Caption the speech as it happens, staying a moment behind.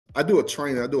I do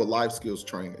a life skills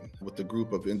training with a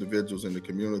group of individuals in the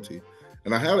community.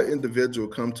 And I had an individual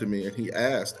come to me and he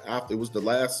asked, after it was the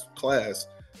last class,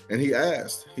 and he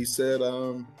said,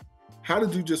 how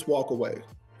did you just walk away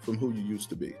from who you used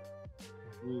to be?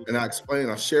 And I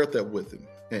shared that with him.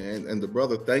 And the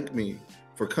brother thanked me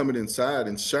for coming inside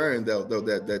and sharing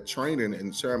that training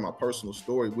and sharing my personal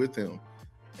story with him.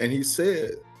 And he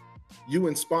said, you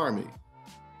inspire me.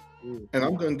 And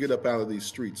I'm going to get up out of these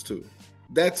streets too.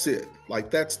 That's it. Like,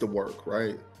 that's the work,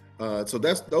 right? So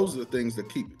those are the things that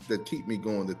keep me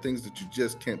going, the things that you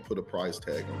just can't put a price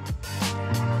tag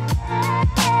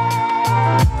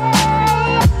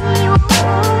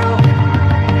on.